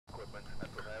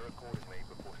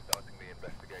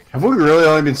Have we really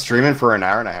only been streaming for an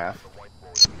hour and a half?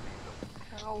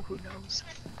 Oh, who knows?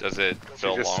 Does it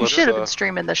feel just long? He should have been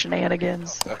streaming the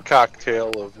shenanigans. A cocktail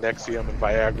of Nexium and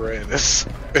Viagra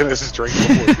in his drink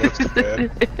before he goes to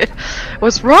bed.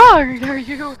 What's wrong? Are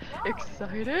you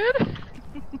excited?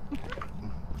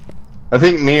 I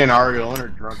think me and Ariel are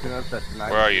drunk enough that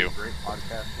tonight. Where are will be you? a great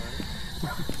podcast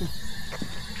night.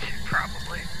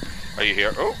 Probably. Are you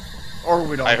here? Oh, Or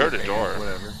we don't. I heard get a paid, door.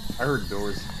 Whatever. I heard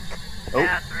doors. Oh,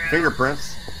 Bathroom.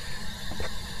 fingerprints.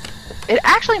 It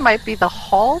actually might be the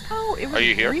hall though. It was Are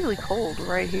you here? really cold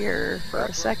right here for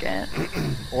a second.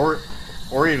 Or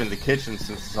even the kitchen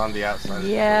since it's on the outside.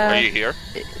 Yeah. are you here?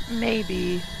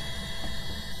 Maybe.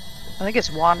 I think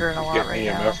it's wandering a lot Getting right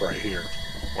EMF now. right here.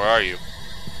 Where are you?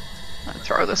 I'm gonna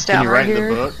throw this Can down you right write in here.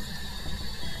 the book?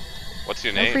 What's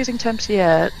your No name? freezing temps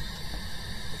yet.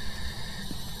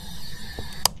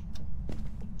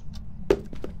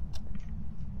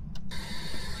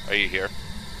 Are you here?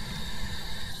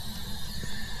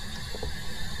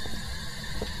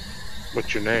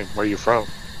 What's your name? Where are you from?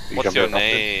 What's your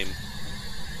name?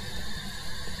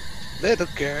 Little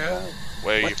girl.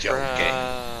 Where are you What's your from? name?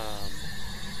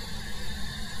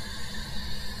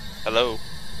 Hello?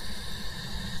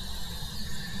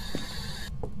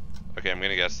 Okay, I'm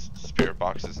gonna guess spirit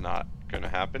box is not gonna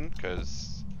happen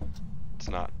because it's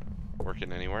not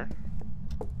working anywhere.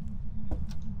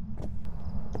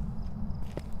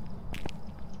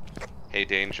 Hey,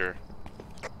 danger.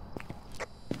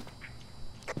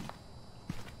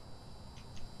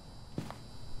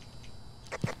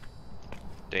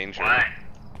 Danger. Why?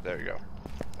 There you go.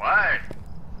 Why?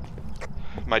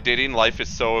 My dating life is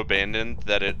so abandoned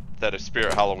that a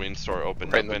spirit Halloween store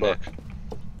opened Right up in the in book.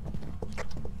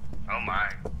 Oh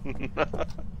my. it.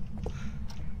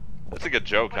 That's a good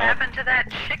joke, What huh? happened to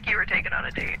that chick you were taking on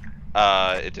a date?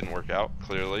 It didn't work out,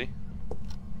 clearly.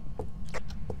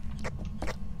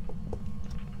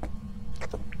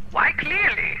 Why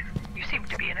clearly? You seem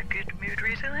to be in a good mood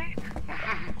recently.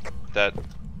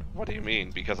 What do you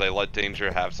mean? Because I let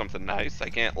Danger have something nice? I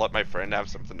can't let my friend have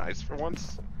something nice for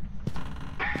once?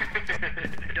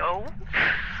 No.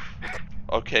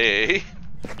 Okay.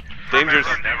 Danger's...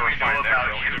 I'll never find that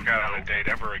girl who got on a date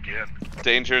ever again.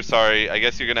 Danger, sorry. I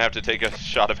guess you're gonna have to take a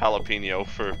shot of jalapeno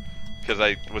because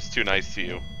I was too nice to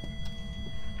you.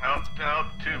 Oh, no,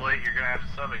 too late. You're gonna have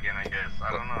to sub again, I guess.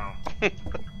 I don't know.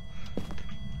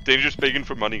 Danger's begging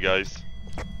for money, guys.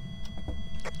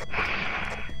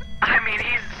 I mean,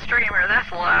 he's a streamer.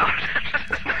 That's loud.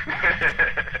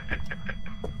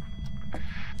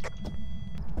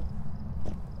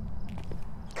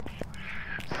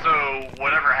 So,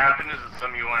 whatever happened, is it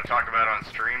something you want to talk about on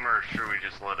stream, or should we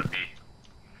just let it be?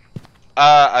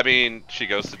 I mean, she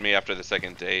ghosted me after the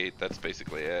second date. That's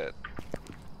basically it.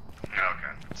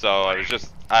 Okay. So I was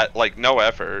just, like, no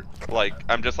effort. Like,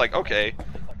 I'm just like, okay,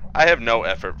 I have no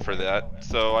effort for that,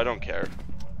 so I don't care.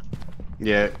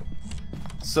 Yeah.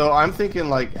 So I'm thinking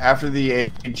like after the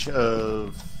age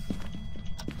of,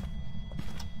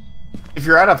 if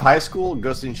you're out of high school,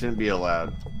 ghosting shouldn't be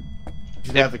allowed. You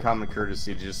should have the common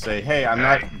courtesy to just say, "Hey, I'm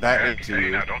not that into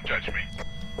you." Now, don't judge me.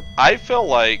 I feel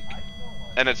like,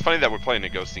 and it's funny that we're playing a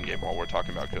ghosting game while we're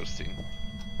talking about ghosting.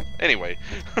 Anyway,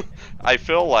 I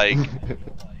feel like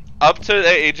up to the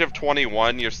age of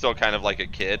 21, you're still kind of like a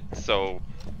kid, so,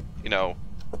 you know,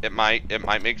 it might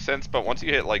make sense, but once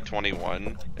you hit like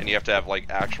 21 and you have to have like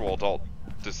actual adult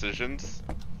decisions,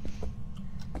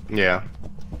 Yeah.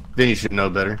 Then you should know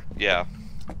better. yeah.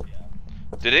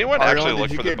 Did anyone Ariel, actually did look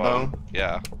you for the get bone? bone?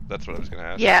 Yeah, that's what I was gonna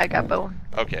ask. Yeah, I got bone.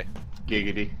 Okay.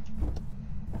 Giggity.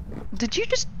 Did you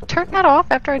just turn that off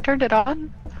after I turned it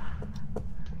on?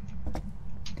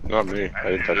 Not me.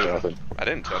 I didn't touch nothing. I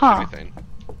didn't touch Huh. anything.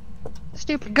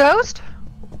 Stupid ghost?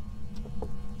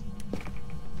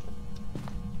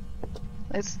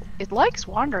 It likes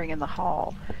wandering in the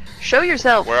hall. Show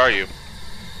yourself. Where are you?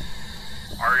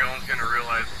 Ariel's gonna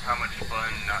realize how much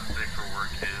fun not safe for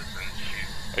work is, and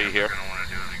she's Are you here? gonna want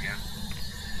to do it again.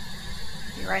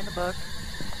 You write in the book.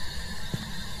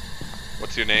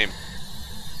 What's your name?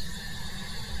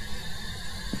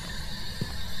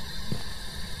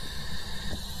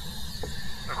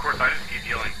 Of course, I just keep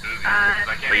yelling boobies because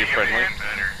I can't Are you even friendly? get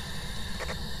better.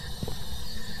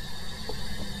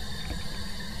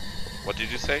 What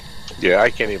did you say? Yeah, I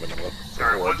can't even look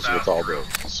Sorry, for orbs 1,000 with all the rows.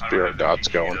 I don't spirit have the dots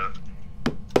PC going. up.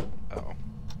 Oh.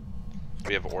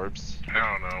 We have orbs.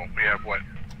 No, no. We have what?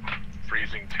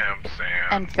 Freezing temps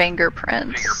and, And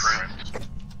fingerprints. fingerprints.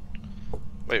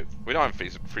 Wait, we don't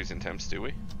have freezing temps, do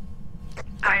we?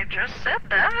 I just said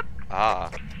that.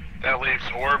 Ah. That leaves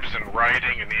orbs and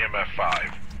writing and EMF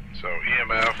 5. So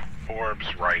EMF,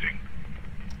 orbs, writing.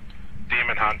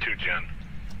 Demon Hantu Gen.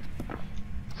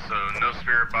 So no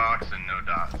spirit box and no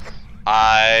dots.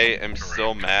 I am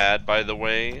still mad, by the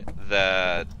way,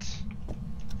 that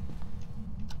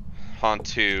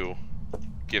Hantu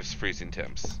gives freezing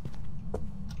temps.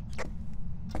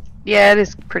 Yeah, it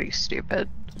is pretty stupid.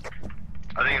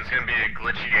 I think it's gonna be a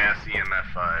glitchy ass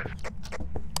EMF 5.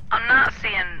 I'm not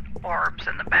seeing orbs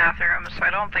in the bathroom, so I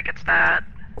don't think it's that.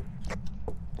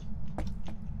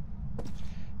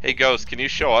 Hey Ghost, can you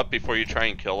show up before you try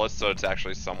and kill us so it's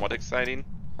actually somewhat exciting?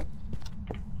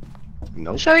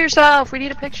 Nope. Show yourself. We need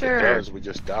a It picture. does, we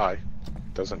just die.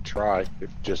 Doesn't try, it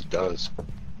just does.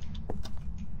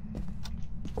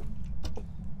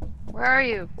 Where are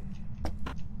you?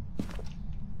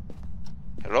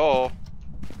 Hello?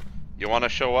 You want to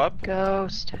show up?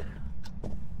 Ghost.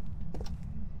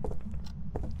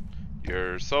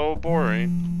 You're so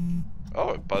boring. Oh,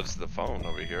 it buzzed the phone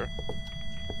over here.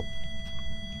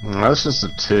 That's just a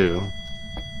 2.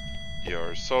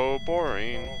 You're so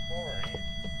boring.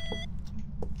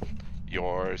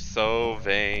 You're so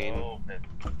vain.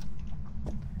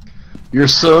 You're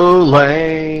so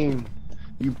lame.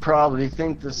 You probably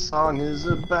think the song is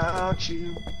about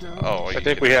you. Don't Oh, I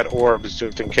think we had orbs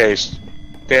just in case.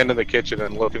 Stand in the kitchen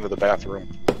and look into the bathroom.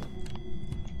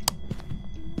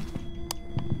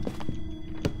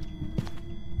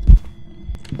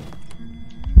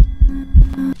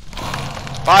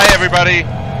 Bye, everybody.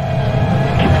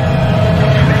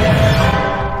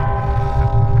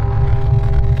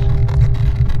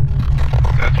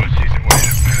 That's what she said. Wait a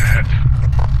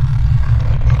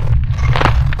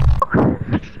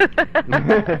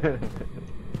minute.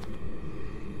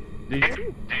 Did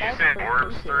you say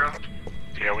orbs through?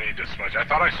 Yeah, we need to smudge. I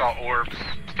thought I saw orbs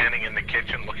standing in the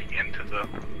kitchen looking into the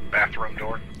bathroom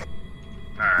door.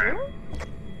 Alright.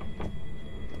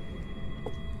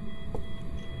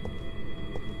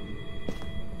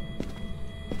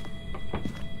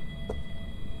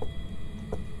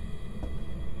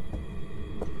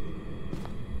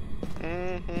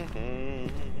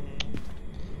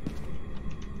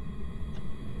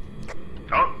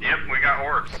 Oh, yep, we got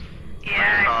orbs.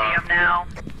 Yeah, I see them now.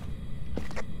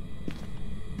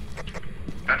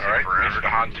 That's Alright, forever. Mr.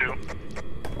 Hantu.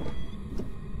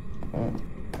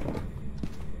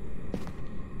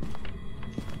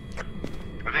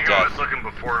 I think I was looking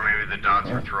before, maybe the dots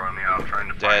were throwing me off,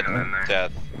 trying to Dead. find them in there.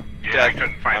 Death. Yeah, I Death.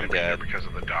 couldn't find I'm them either dead. because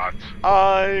of the dots.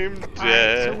 I'm Alright,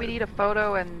 dead. so we need a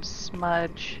photo and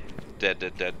smudge. Dead,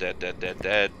 dead, dead, dead, dead, dead,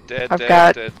 dead, dead, I've dead,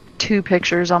 got dead. 2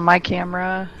 pictures on my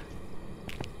camera.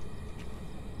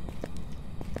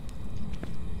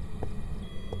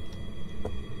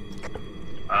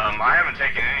 I haven't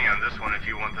taken any on this one if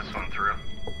you want this one through.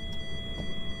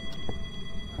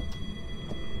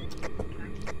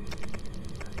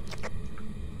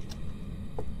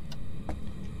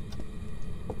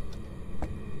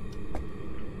 I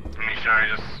mean, should I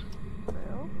just...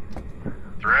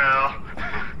 Thrill?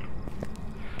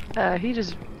 He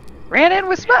just ran in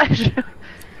with smudge.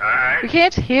 Alright. We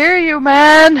can't hear you,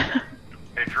 man.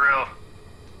 Hey, Thrill.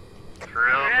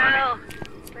 Thrill, buddy.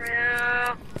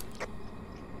 Thrill.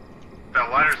 That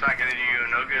lighter's not gonna do you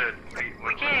no good.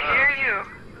 We can't hear you.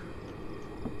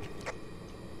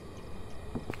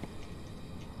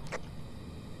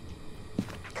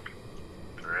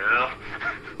 Thrill.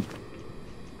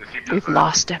 Is he We've possessed?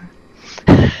 lost him.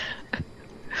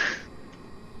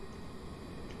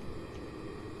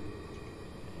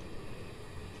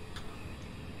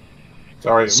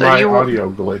 Sorry, So my you were- audio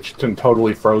glitched and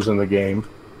totally frozen the game.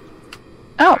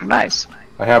 Oh, nice.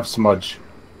 I have smudge.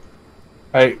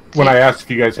 When I asked if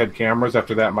you guys had cameras,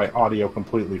 after that my audio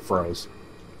completely froze.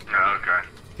 Oh, okay.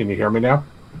 Can you hear me now?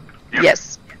 Yep.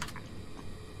 Yes.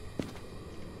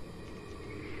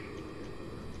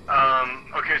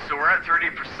 Okay, so we're at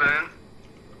 30%.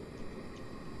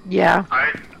 Yeah.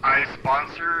 I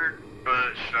sponsored,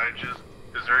 but should I just...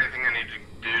 Is there anything I need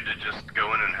to do to just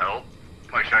go in and help?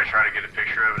 Like, should I try to get a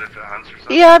picture of it if it hunts or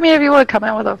something? Yeah, I mean, if you want to come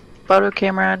in with a photo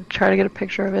camera and try to get a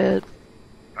picture of it.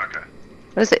 Okay.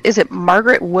 What is it? Is it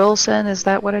Margaret Wilson? Is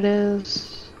that what it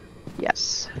is?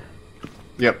 Yes.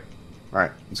 Yep.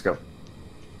 Alright, let's go.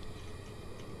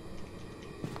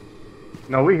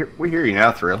 No, we hear you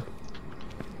now, Thrill.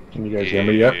 Can you guys hear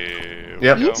me yet?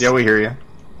 Yep. Yes. Yeah, we hear you.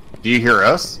 Do you hear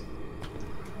us?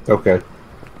 Okay.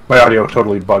 My audio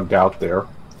totally bugged out there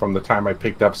from the time I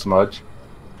picked up smudge.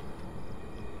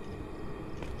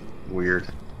 Weird.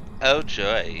 Oh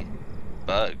joy.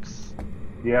 Bugs.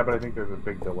 Yeah, but I think there's a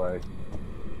big delay.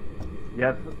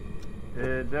 Yeah,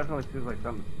 it definitely feels like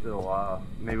something's still off.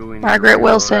 Maybe we need Margaret to reload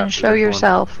Wilson, after show this one.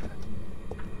 yourself.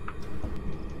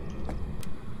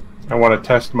 I want to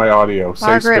test my audio. Say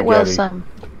Margaret spaghetti. Wilson.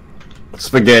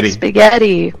 Spaghetti.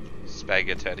 Spaghetti.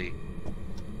 Spaghetti.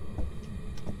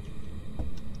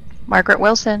 Margaret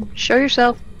Wilson, show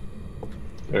yourself.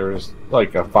 There was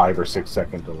like a 5 or 6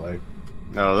 second delay.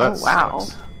 No, that's. Oh, wow.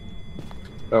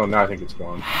 Oh, now I think it's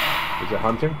gone. Is it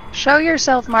hunting? Show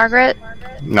yourself, Margaret.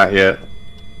 Not yet.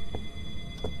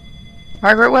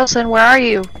 Margaret Wilson, where are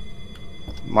you?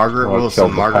 Margaret Oh, it Wilson.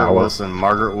 killed the Margaret power. Wilson.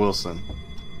 Margaret Wilson.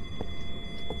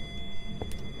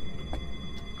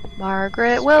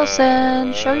 Margaret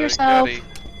Wilson, show yourself. Spaghetti.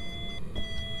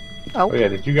 Oh yeah,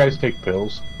 did you guys take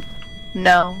pills?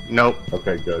 No. Nope.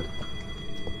 Okay, good.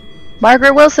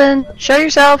 Margaret Wilson, show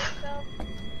yourself.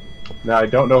 Now I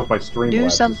don't know if my stream Do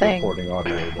labs something. is recording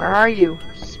audio. Where are you?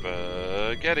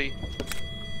 Spaghetti.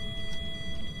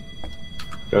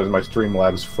 Because my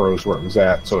Streamlabs froze where it was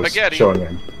at, so it's Spaghetti. showing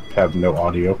I have no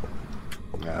audio.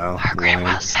 No. Margaret lame.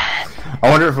 Wilson. I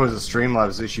wonder if it was a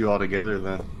Streamlabs issue altogether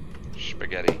then.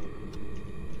 Spaghetti.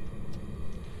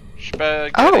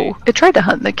 Spaghetti. Oh, it tried to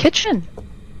hunt in the kitchen.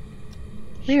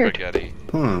 Weird. Spaghetti.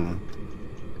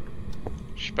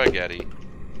 Spaghetti.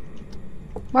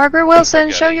 Margaret Wilson,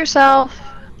 show Spaghetti. yourself.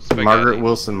 Spaghetti. Margaret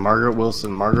Wilson. Margaret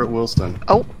Wilson. Margaret Wilson.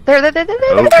 Oh, there.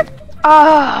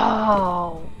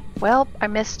 Oh, well, I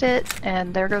missed it,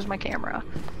 and there goes my camera.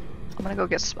 I'm gonna go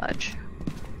get Smudge.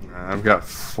 I've got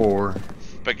 4.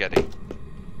 Spaghetti.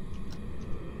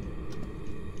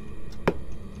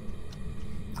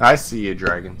 I see you,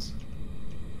 dragons.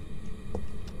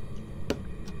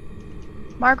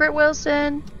 Margaret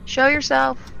Wilson, show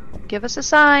yourself. Give us a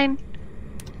sign.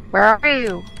 Where are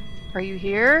you? Are you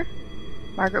here?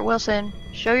 Margaret Wilson,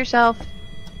 show yourself.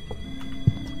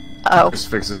 Oh, This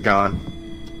fix is gone.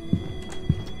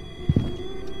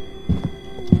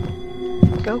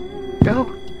 go, go,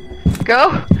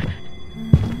 go.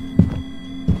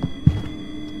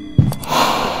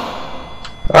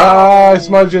 Ah,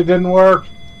 Smudge, it didn't work.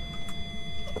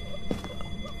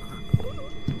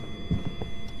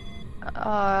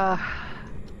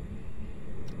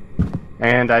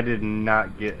 And I did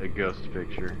not get a ghost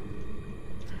picture.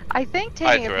 I think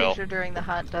taking a Thrill. picture during the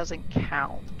hunt doesn't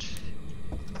count.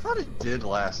 I thought it did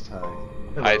last time.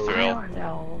 Hi, I Thrill. don't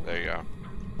know. There you go.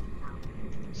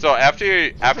 So after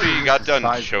you got done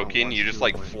Size choking, one, you just two,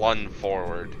 like one. flung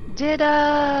forward. Did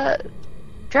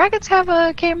dragons have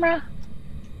a camera?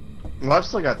 Well, I've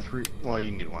still got 3. Well, you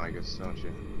need one, I guess, don't you?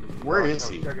 Where is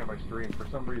he? Checking my stream. For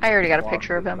some reason, I already got a the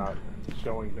picture of box him. is not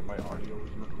showing that my audio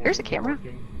is recording There's a or camera.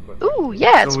 working, but Ooh,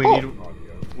 yeah, it's So full.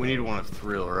 we need one of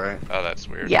Thrill, right? Oh, that's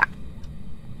weird. Yeah.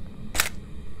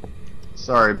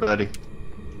 Sorry, buddy.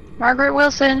 Margaret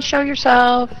Wilson, show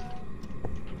yourself.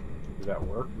 Did that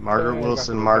work? Margaret I got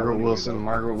Wilson, the Margaret repel Wilson, anyway,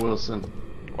 Margaret Wilson.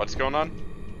 What's going on?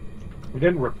 though. It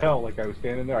didn't repel like I was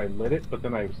standing there. I lit it, but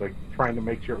then I was like trying to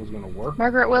make sure it was going to work.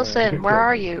 Margaret Wilson, where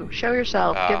are you? Show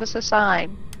yourself. Give us a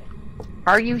sign.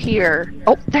 Are you here?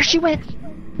 Oh, there she went.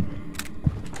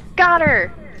 Got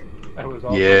her. I was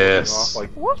also Yes. off,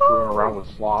 like Woohoo! screwing around with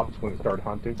slobs when it started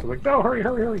hunting. So like, no, hurry,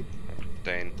 hurry, hurry.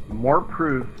 Dane. More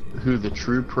proof who the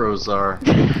true pros are.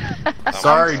 I'm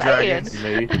Sorry, saying. dragons.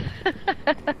 Me,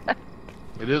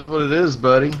 It is what it is,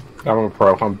 buddy. I'm a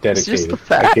pro. I'm It's just dedicated. the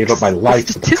facts. I gave up my life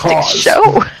The for the statistics cause.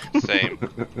 show. Same.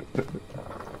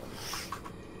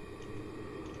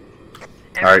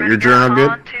 Alright, your journal good?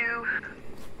 On to...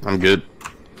 I'm good.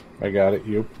 I got it.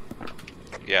 You.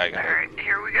 Yeah, I got it. Alright,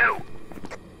 here we go.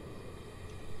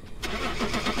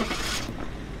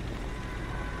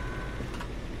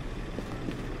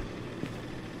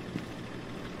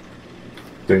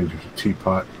 Dangerous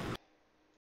teapot.